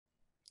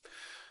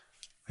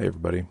Hey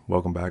everybody,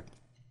 welcome back.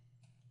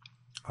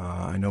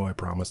 I know I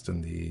promised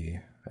at the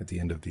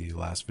end of the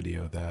last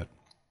video that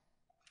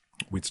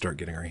we'd start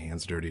getting our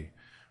hands dirty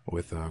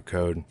with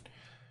code,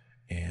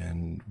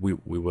 and we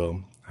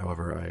will.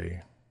 However,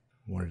 I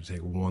wanted to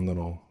take one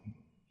more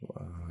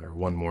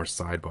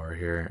sidebar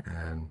here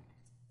and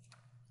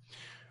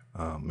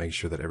make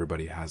sure that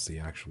everybody has the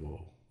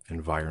actual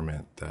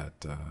environment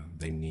that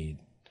they need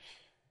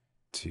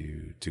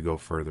to go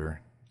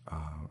further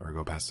or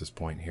go past this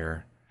point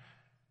here.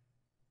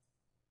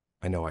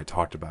 I know I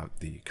talked about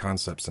the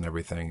concepts and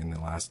everything in the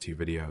last two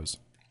videos,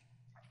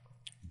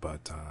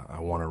 but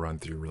I want to run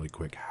through really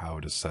quick how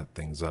to set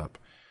things up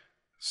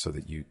so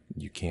that you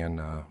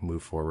can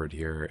move forward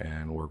here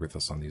and work with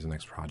us on these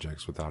next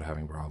projects without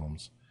having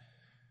problems.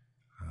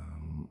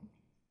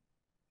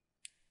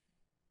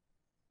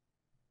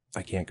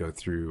 I can't go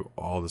through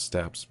all the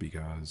steps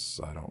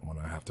because I don't want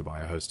to have to buy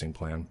a hosting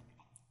plan,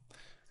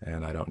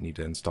 and I don't need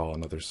to install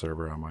another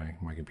server on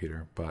my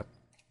computer, but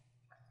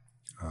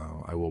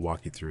I will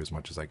walk you through as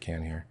much as I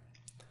can here.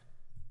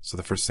 So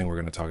the first thing we're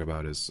going to talk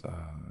about is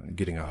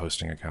getting a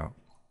hosting account,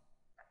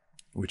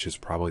 which is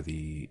probably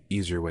the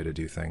easier way to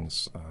do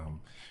things.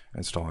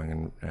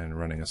 Installing and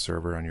running a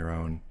server on your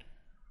own,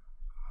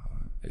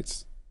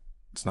 it's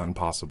not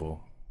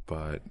impossible,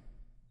 but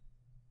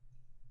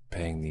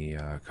paying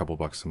the couple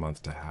bucks a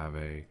month to have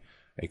a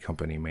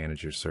company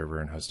manage your server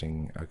and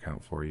hosting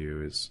account for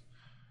you is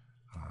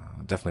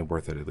definitely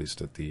worth it, at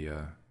least at the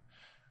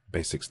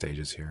basic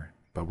stages here.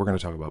 But we're going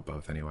to talk about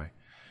both anyway.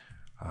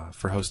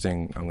 For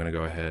hosting, I'm going to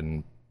go ahead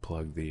and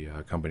plug the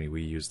company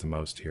we use the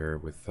most here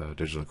with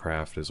Digital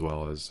Craft, as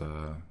well as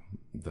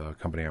the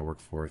company I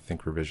work for,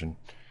 Think Revision.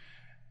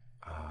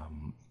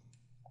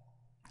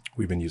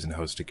 We've been using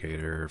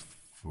Hostgator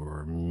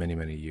for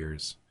many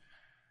years.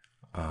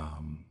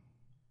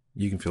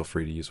 You can feel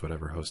free to use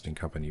whatever hosting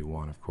company you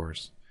want, of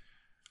course.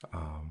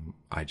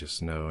 I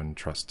just know and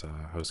trust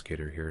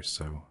Hostgator here,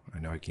 so I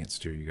know I can't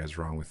steer you guys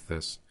wrong with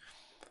this.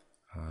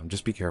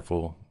 Just be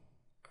careful.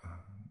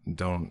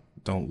 Don't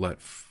let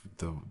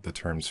the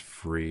terms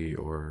free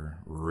or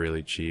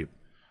really cheap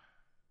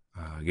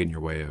get in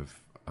your way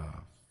of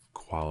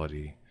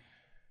quality.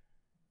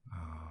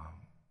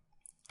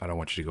 I don't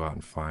want you to go out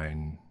and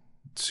find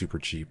super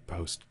cheap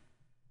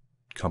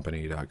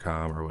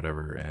hostcompany.com or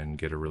whatever and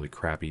get a really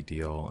crappy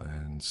deal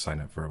and sign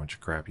up for a bunch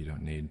of crap you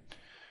don't need.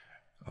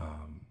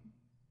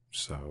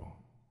 So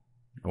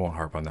I won't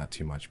harp on that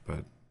too much,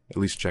 but at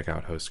least check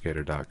out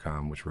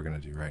hostgator.com, which we're going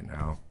to do right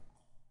now.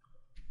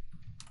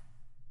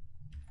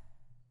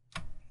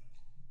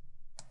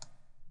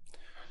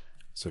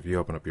 So if you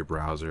open up your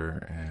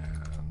browser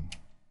and,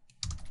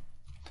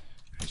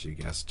 as you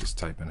guessed, just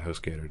type in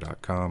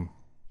hostgator.com,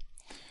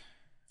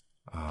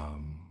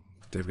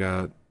 they've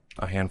got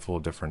a handful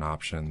of different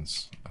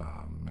options,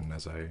 and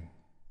as I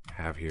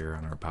have here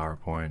on our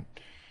PowerPoint,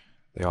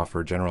 they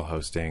offer general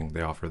hosting,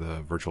 they offer the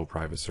virtual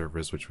private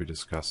servers, which we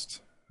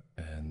discussed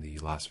in the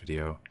last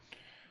video.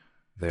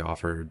 They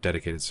offer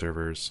dedicated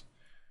servers.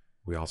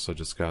 We also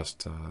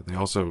discussed, they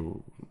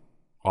also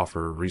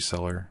offer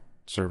reseller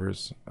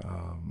servers,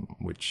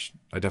 which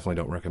I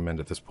definitely don't recommend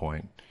at this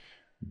point,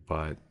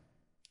 but,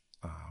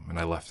 and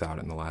I left out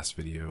in the last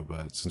video,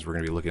 but since we're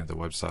going to be looking at the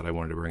website, I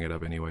wanted to bring it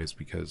up anyways,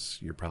 because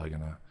you're probably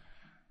going to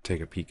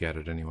take a peek at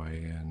it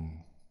anyway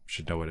and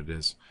should know what it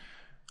is.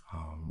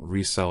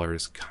 Reseller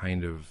is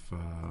kind of,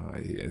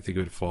 I think it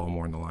would fall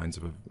more in the lines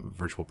of a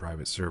virtual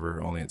private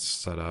server, only it's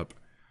set up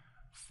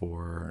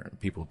for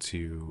people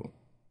to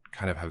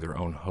kind of have their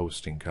own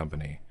hosting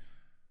company,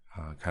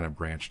 kind of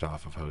branched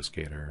off of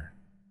Hostgator.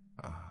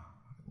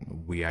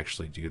 We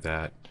actually do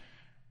that.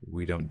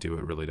 We don't do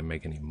it really to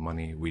make any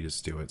money. We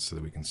just do it so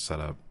that we can set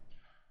up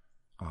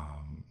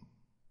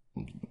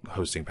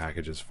hosting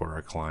packages for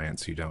our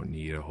clients who don't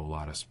need a whole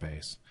lot of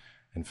space.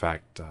 In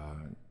fact,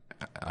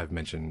 I've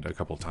mentioned a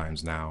couple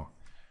times now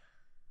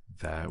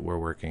that we're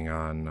working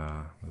on,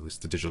 at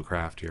least the Digital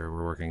Craft here,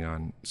 we're working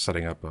on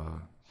setting up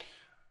a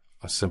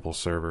simple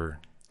server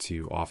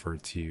to offer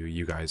to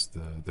you guys,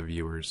 the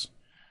viewers,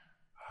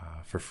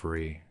 for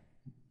free,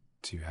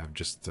 to have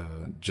just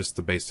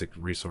the basic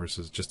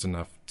resources, just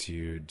enough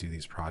to do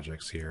these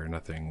projects here,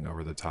 nothing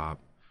over the top.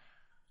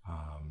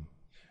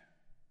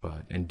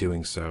 But in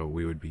doing so,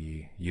 we would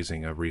be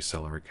using a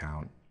reseller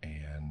account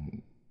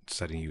and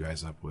setting you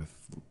guys up with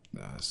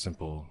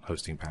simple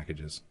hosting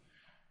packages.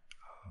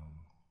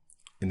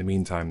 In the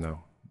meantime,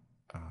 though,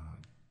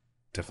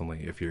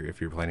 definitely if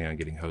you're planning on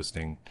getting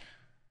hosting,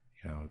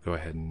 go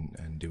ahead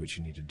and do what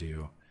you need to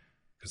do,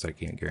 because I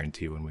can't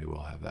guarantee when we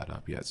will have that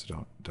up yet.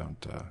 So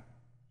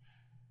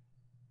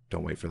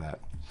don't wait for that.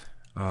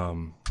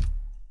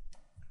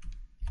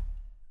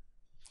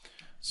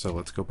 So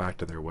let's go back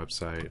to their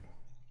website,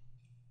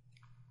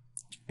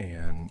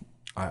 and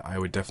I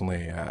would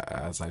definitely,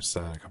 as I've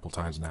said a couple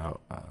times now,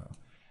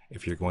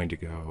 if you're going to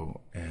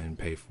go and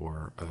pay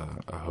for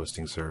a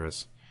hosting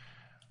service,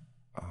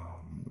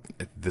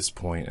 at this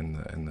point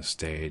in the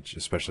stage,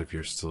 especially if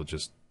you're still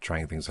just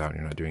trying things out and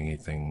you're not doing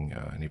anything,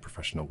 any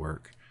professional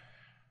work,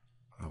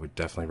 I would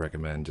definitely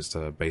recommend just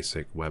a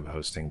basic web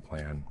hosting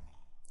plan.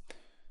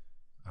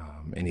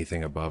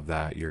 Anything above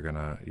that, you're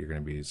gonna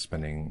be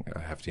spending a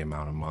hefty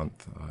amount a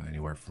month,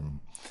 anywhere from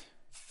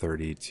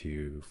 $30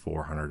 to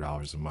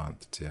 $400 a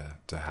month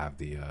to have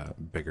the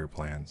bigger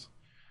plans,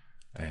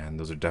 and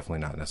those are definitely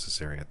not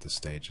necessary at this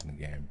stage in the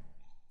game.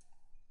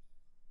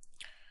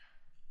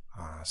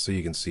 So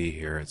you can see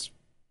here it's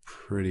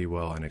pretty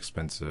well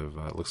inexpensive.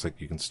 It looks like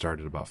you can start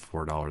at about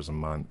 $4 a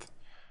month.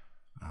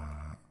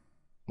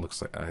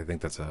 Looks like, I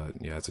think that's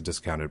it's a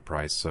discounted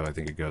price, so I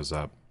think it goes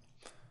up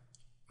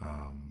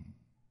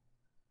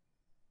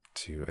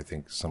to, I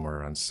think, somewhere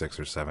around $6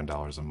 or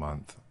 $7 a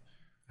month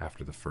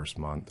after the first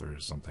month or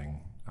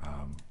something.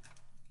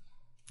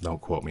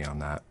 Don't quote me on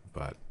that,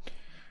 but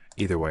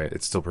either way,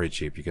 it's still pretty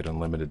cheap. You get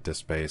unlimited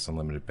disk space,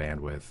 unlimited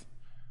bandwidth.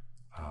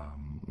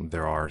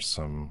 There are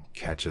some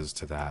catches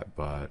to that,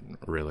 but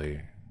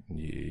really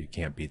you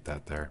can't beat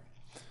that there.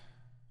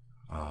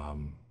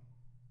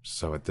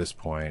 So at this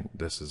point,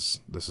 this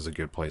is a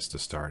good place to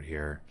start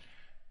here.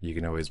 You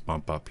can always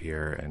bump up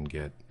here and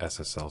get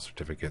SSL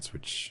certificates,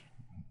 which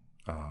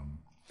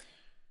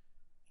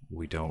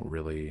we don't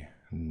really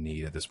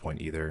need at this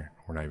point either.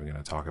 We're not even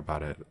going to talk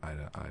about it, I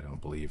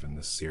don't believe, in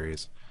this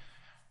series.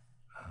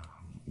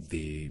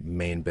 The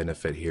main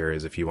benefit here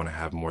is if you want to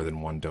have more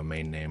than one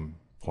domain name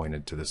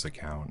pointed to this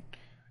account,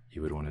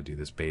 you would want to do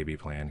this baby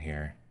plan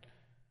here.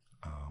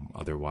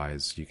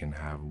 Otherwise, you can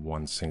have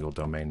one single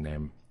domain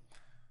name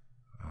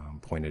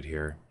pointed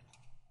here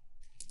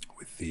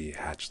with the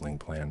hatchling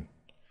plan.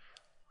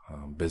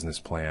 Business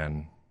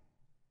plan,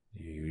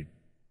 you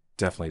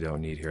definitely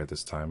don't need here at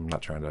this time. I'm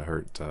not trying to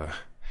hurt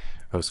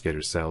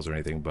Hostgator's sales or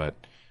anything, but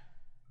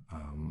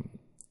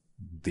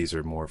these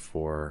are more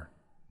for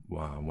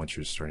once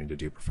you're starting to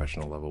do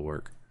professional level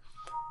work,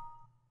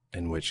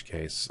 in which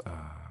case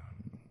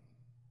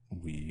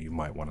you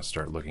might want to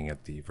start looking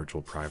at the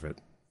virtual private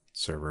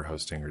server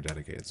hosting or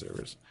dedicated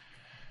servers.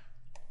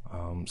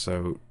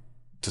 So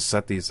to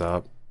set these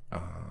up,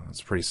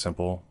 it's pretty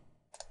simple.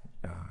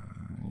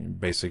 You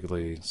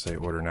basically say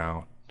order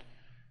now,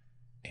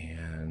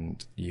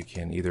 and you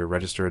can either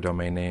register a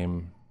domain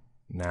name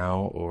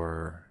now,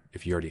 or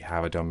if you already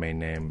have a domain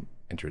name,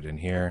 enter it in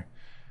here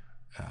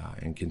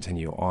and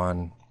continue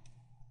on.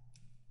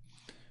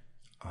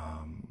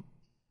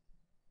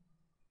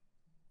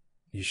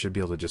 You should be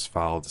able to just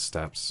follow the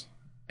steps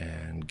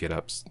and get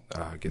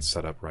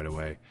set up right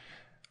away.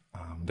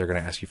 They're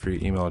going to ask you for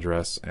your email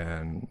address,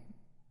 and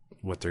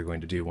what they're going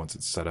to do once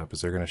it's set up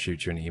is they're going to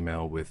shoot you an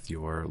email with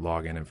your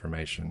login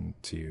information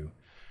to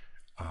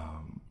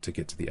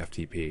get to the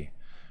FTP.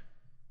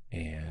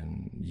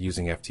 And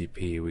using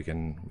FTP, we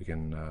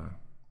can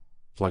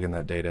plug in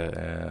that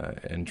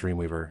data in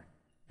Dreamweaver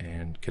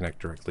and connect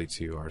directly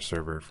to our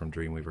server from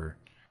Dreamweaver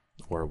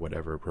or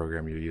whatever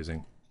program you're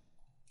using.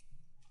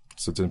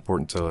 So it's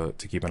important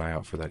to keep an eye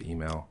out for that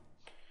email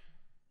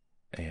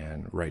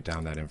and write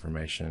down that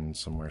information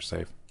somewhere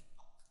safe.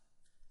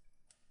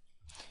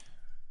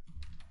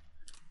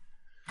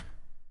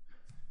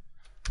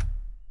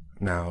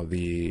 Now,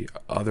 the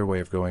other way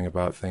of going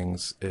about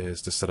things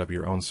is to set up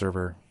your own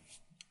server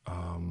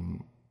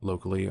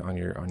locally on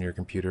your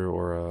computer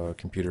or a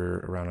computer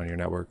around on your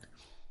network.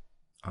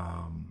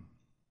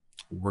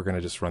 We're going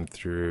to just run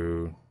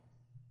through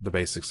the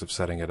basics of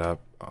setting it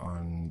up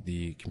on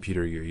the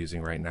computer you're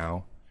using right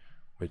now,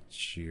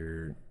 which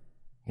you're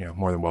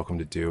more than welcome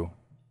to do.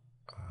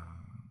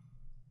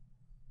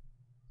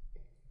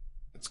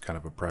 It's kind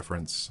of a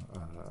preference.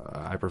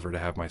 I prefer to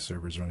have my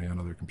servers running on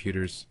other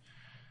computers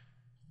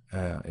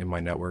in my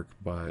network,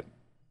 but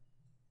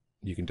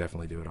you can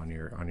definitely do it on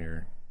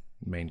your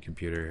main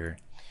computer here.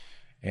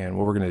 And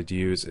what we're going to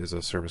use is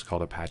a service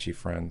called Apache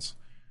Friends,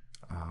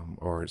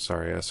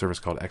 a service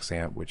called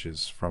Xampp, which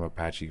is from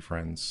Apache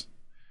Friends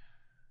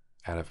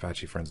at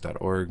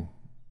apachefriends.org.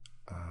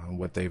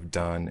 What they've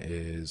done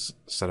is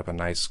set up a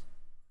nice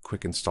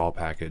quick install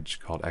package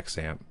called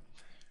Xampp,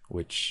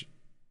 which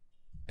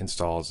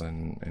installs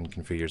and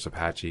configures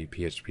Apache,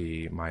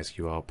 PHP,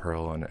 MySQL,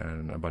 Perl,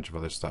 and a bunch of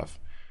other stuff.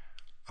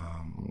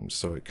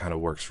 So it kind of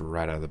works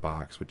right out of the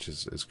box, which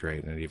is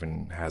great. And it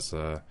even has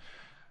a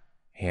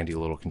handy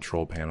little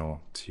control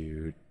panel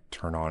to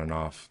turn on and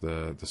off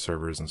the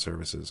servers and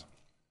services.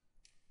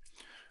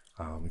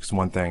 Because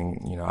one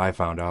thing I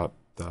found out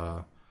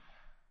the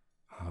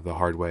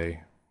hard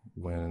way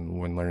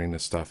when learning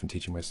this stuff and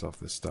teaching myself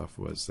this stuff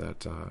was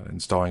that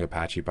installing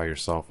Apache by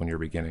yourself when you're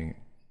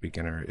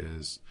beginner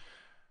is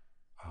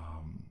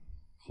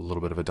a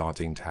little bit of a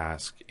daunting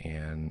task,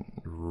 and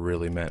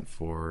really meant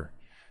for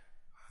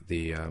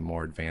the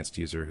more advanced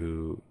user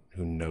who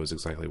knows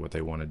exactly what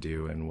they want to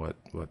do and what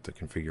the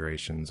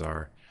configurations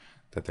are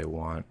that they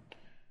want.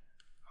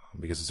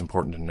 Because it's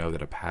important to know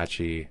that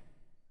Apache,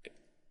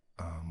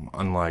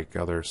 unlike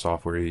other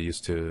software you're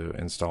used to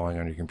installing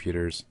on your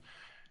computers,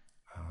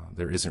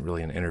 there isn't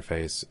really an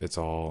interface. It's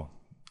all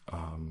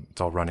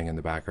running in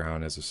the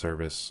background as a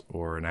service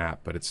or an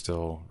app, but it's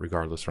still,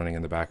 regardless, running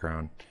in the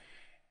background.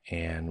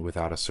 And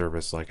without a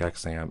service like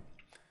Xampp,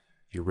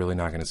 you're really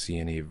not going to see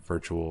any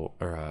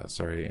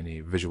any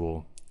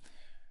visual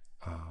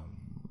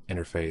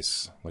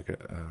interface like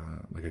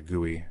a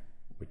GUI,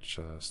 which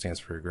stands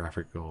for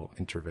graphical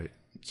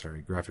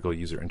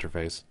user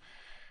interface.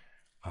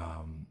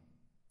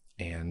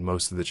 And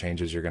most of the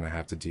changes you're going to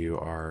have to do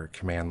are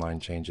command line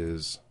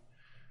changes.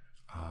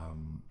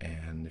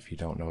 And if you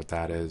don't know what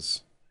that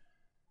is,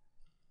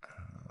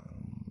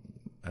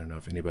 I don't know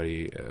if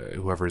anybody,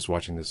 whoever is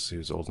watching this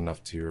who's old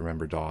enough to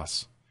remember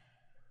DOS,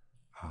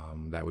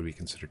 that would be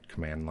considered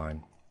command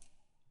line.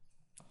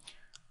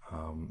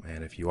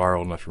 And if you are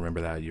old enough to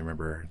remember that, you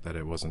remember that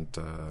it wasn't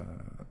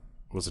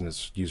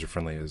as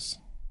user-friendly as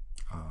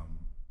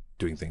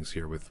doing things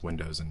here with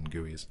Windows and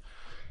GUIs.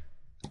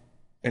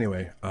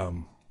 Anyway,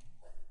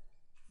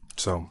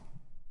 so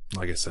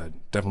like I said,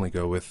 definitely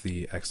go with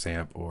the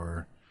Xampp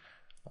or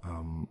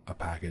a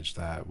package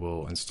that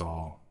will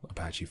install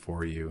Apache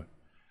for you,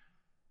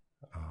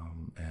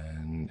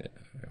 and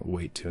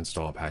wait to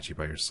install Apache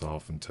by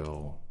yourself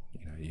until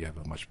you have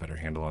a much better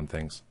handle on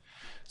things.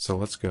 So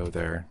let's go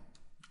there.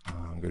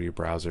 Go to your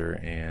browser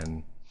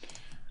and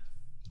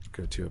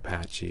go to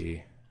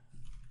Apache.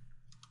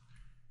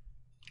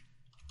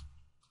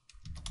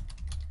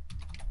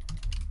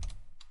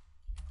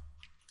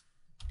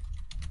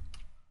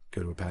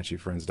 Go to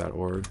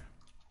apachefriends.org.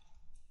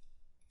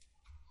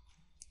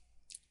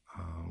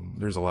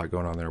 There's a lot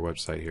going on their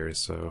website here,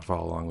 so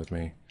follow along with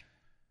me.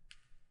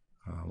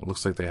 It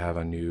looks like they have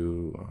a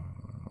new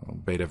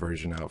beta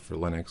version out for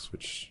Linux,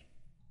 which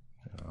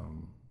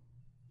I'm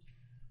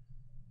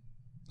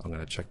going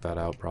to check that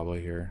out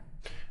probably here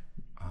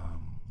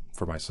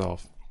for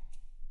myself.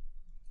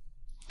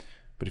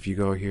 But if you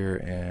go here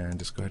and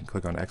just go ahead and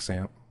click on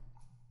Xampp,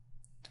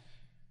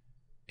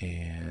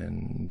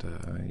 and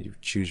you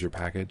choose your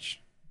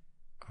package.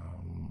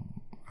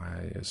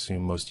 I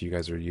assume most of you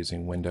guys are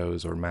using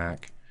Windows or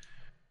Mac.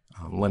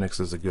 Linux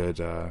is a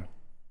good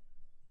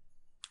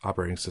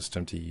operating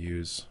system to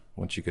use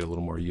once you get a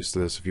little more used to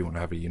this. If you want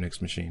to have a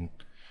Unix machine,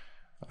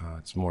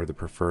 it's more the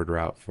preferred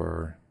route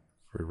for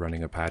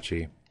running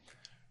Apache,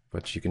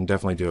 but you can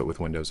definitely do it with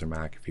Windows or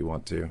Mac if you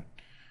want to.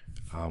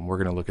 We're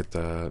going to look at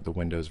the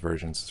Windows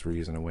version since we're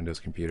using a Windows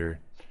computer.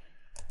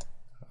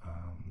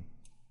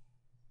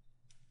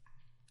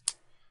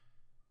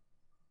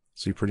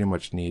 So you pretty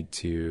much need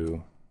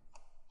to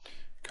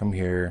come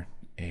here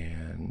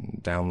and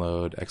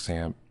download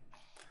Xampp.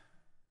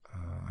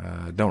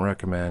 Don't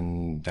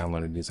recommend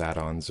downloading these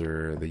add-ons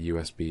or the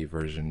USB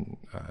version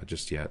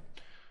just yet.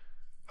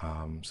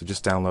 So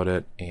just download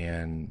it,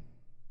 and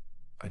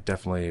I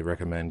definitely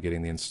recommend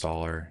getting the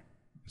installer.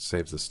 It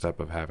saves the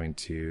step of having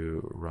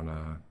to run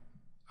a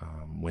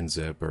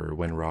WinZip or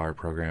WinRAR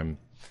program.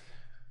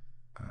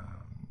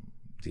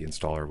 The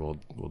installer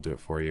will do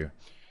it for you.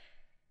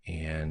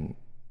 And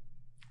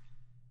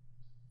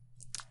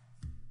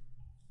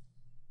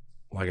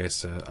like I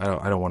said,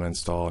 I don't want to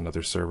install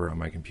another server on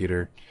my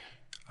computer,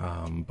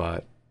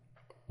 but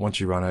once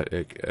you run it,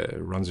 it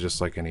runs just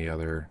like any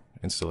other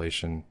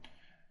installation.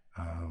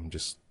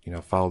 Just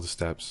follow the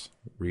steps,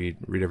 read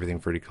everything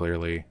pretty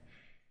clearly,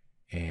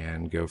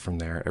 and go from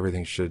there.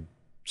 Everything should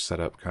set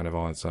up kind of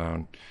on its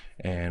own,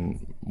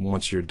 and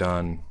once you're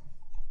done,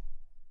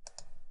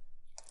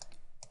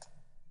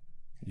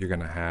 you're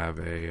gonna have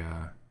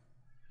a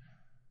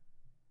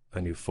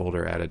new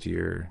folder added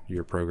to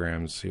your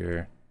programs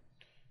here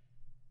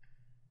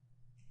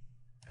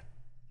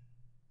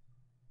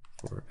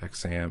for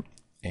Xampp.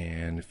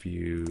 And if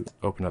you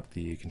open up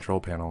the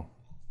control panel,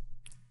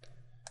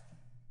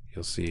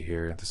 you'll see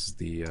here, this is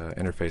the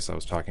interface I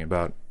was talking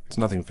about. It's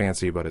nothing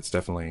fancy, but it's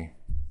definitely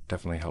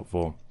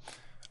helpful.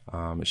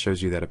 It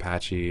shows you that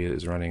Apache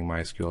is running,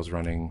 MySQL is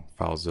running,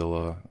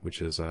 FileZilla,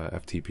 which is a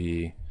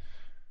FTP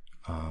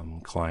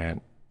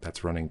client,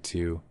 that's running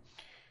too.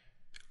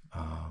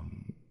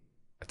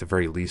 At the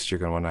very least, you're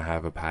going to want to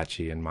have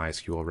Apache and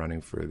MySQL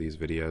running for these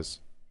videos.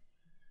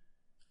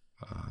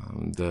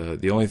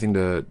 The only thing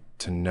to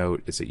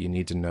note is that you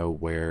need to know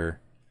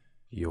where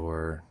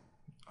your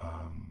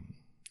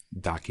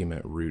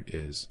document root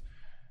is.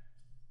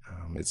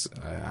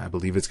 I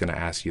believe it's going to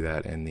ask you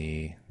that in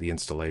the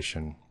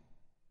installation,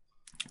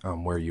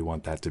 where you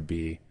want that to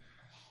be.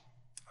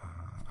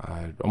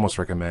 I'd almost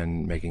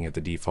recommend making it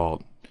the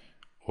default,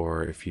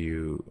 or if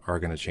you are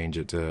going to change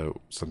it to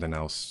something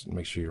else,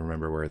 make sure you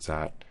remember where it's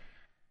at.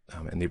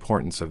 And the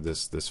importance of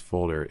this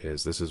folder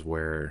is this is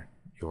where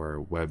your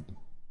web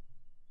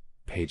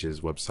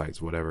pages, websites,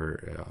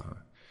 whatever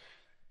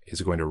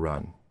is going to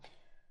run.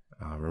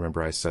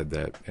 Remember I said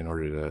that in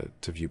order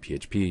to view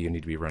PHP, you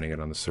need to be running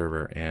it on the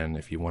server, and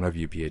if you want to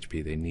view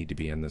PHP, they need to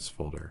be in this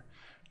folder.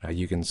 Now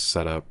you can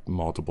set up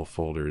multiple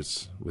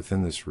folders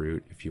within this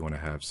root if you want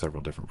to have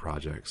several different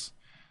projects.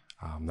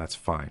 That's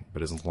fine,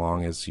 but as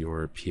long as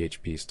your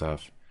PHP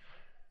stuff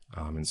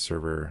and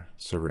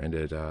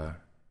server-ended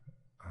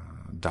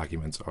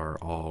documents are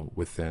all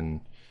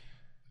within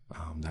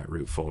that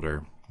root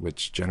folder,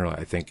 which generally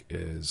I think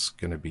is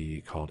going to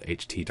be called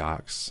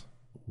htdocs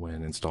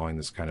when installing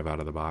this kind of out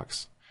of the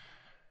box.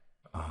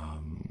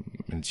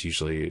 and it's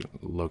usually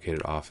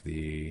located off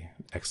the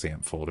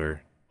Xampp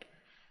folder.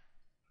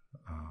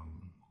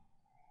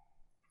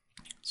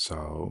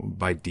 So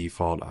by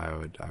default,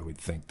 I would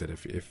think that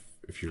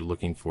if you're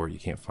looking for it, you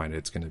can't find it,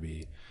 it's going to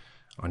be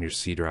on your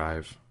C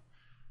drive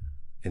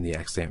in the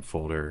Xampp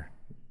folder,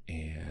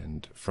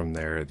 and from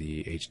there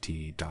the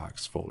HT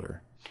docs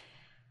folder.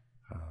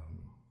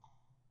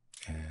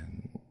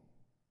 And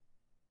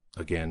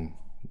again,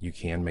 you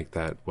can make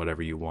that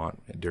whatever you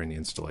want during the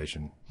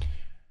installation.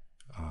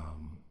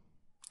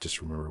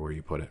 Just remember where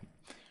you put it.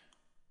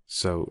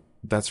 So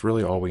that's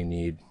really all we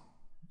need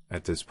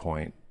at this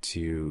point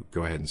to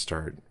go ahead and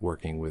start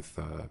working with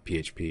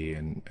PHP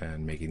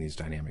and making these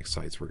dynamic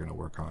sites we're going to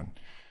work on.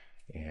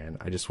 And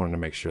I just wanted to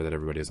make sure that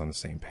everybody is on the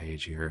same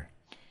page here.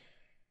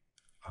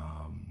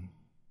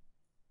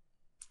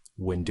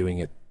 When doing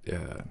it,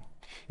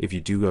 if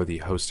you do go the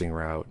hosting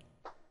route,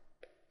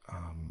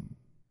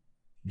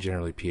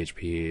 generally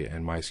PHP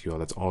and MySQL,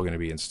 that's all going to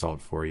be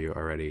installed for you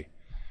already.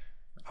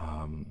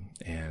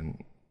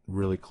 And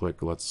really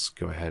quick, let's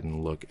go ahead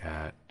and look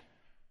at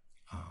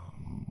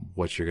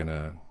what you're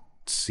gonna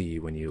see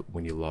when you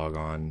log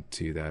on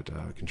to that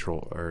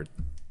control or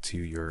to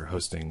your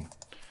hosting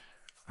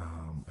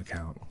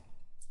account.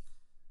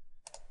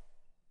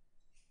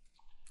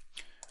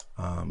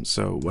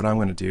 So what I'm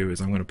going to do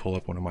is I'm going to pull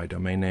up one of my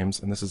domain names,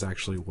 and this is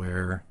actually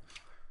where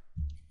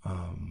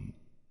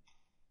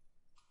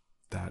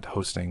that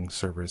hosting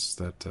service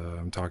that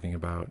I'm talking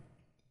about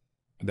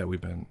that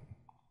I'm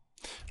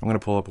going to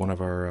pull up one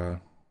of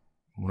our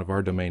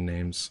domain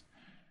names,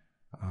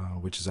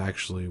 which is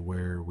actually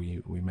where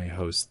we may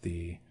host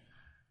the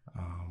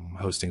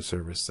hosting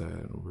service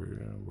that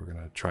we're going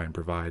to try and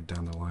provide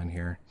down the line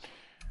here.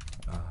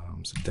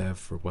 So dev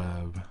for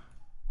web.co,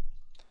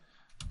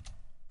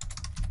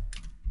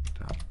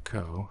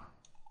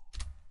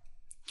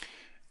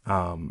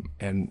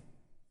 and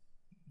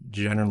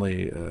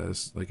generally,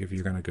 like if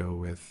you're going to go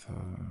with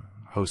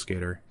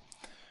Hostgator,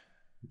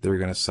 they're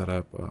going to set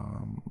up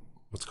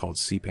what's called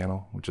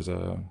cPanel, which is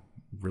a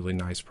really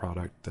nice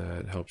product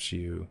that helps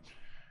you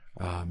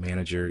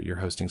manage your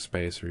hosting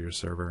space or your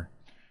server.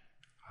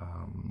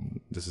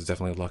 This is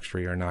definitely a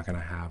luxury you're not going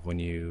to have when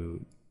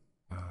you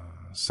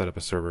set up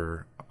a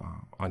server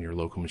on your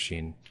local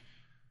machine.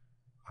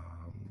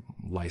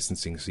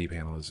 Licensing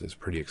cPanel is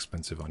pretty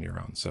expensive on your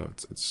own, so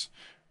it's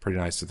pretty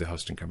nice of the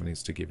hosting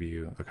companies to give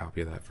you a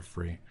copy of that for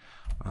free.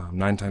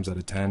 9 times out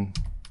of 10,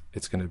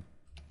 it's going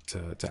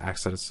to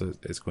access it,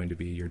 it's going to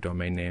be your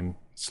domain name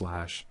 /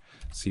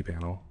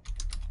 cPanel.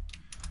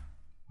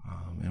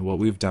 And what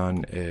we've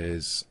done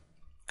is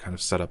kind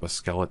of set up a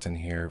skeleton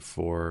here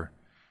for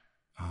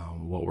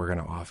what we're going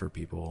to offer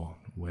people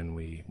when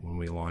we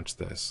launch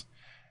this,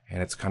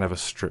 and it's kind of a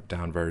stripped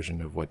down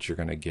version of what you're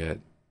going to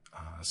get,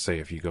 say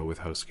if you go with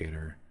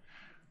Hostgator.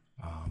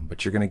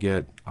 But you're going to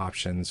get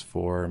options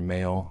for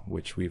mail,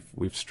 which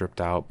we've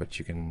stripped out, but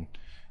you can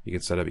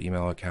set up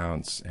email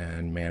accounts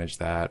and manage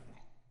that.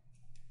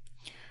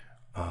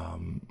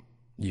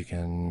 You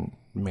can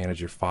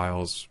manage your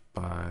files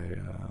by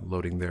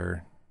loading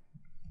their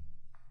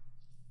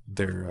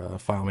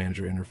file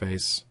manager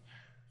interface.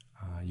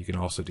 You can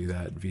also do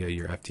that via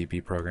your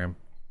FTP program.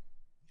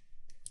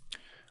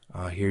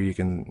 Here you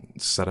can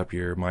set up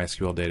your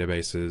MySQL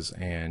databases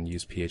and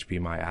use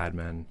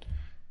phpMyAdmin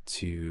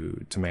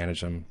to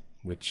manage them,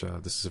 which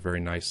this is a very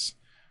nice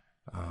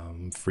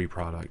free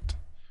product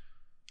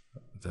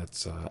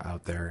that's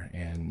out there,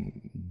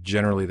 and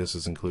generally this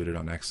is included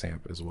on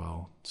Xampp as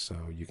well, so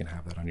you can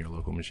have that on your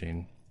local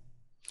machine.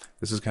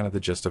 This is kind of the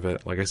gist of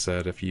it. Like I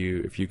said, if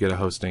you get a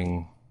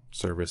hosting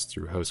service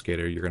through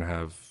Hostgator, you're going to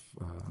have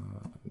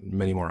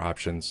many more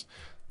options.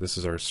 This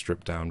is our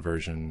stripped down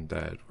version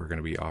that we're going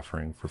to be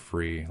offering for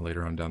free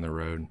later on down the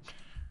road.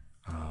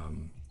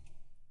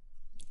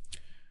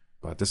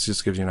 But this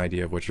just gives you an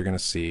idea of what you're going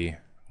to see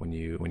when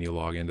you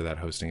log into that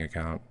hosting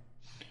account.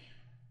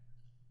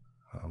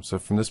 So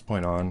from this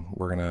point on,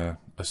 we're going to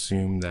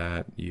assume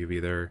that you've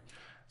either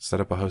set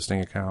up a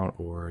hosting account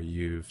or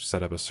you've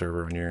set up a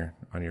server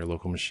on your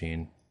local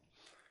machine.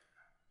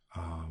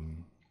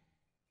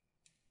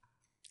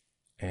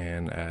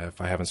 And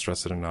if I haven't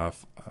stressed it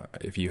enough,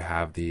 if you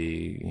have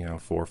the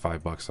 $4 or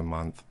 $5 a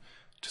month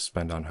to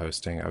spend on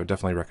hosting, I would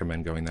definitely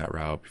recommend going that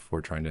route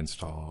before trying to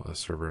install a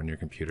server on your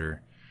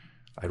computer.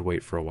 I'd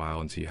wait for a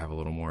while until you have a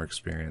little more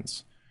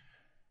experience.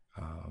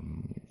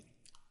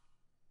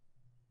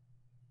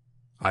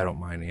 I don't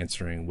mind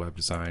answering web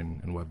design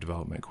and web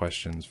development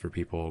questions for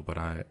people, but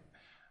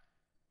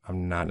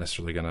I'm not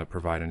necessarily going to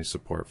provide any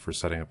support for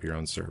setting up your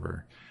own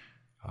server.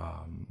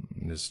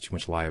 There's too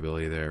much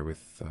liability there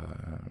with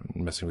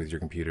messing with your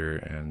computer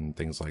and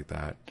things like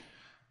that.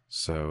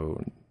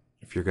 So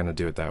if you're going to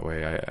do it that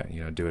way,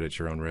 do it at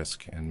your own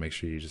risk and make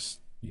sure you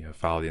just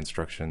follow the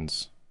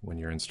instructions when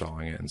you're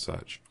installing it and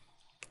such.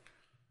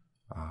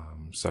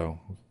 So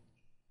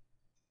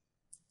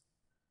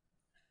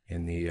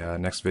in the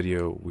next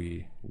video,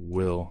 we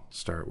will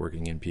start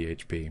working in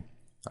PHP,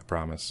 I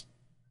promise,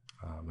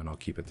 and I'll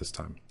keep it this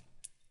time.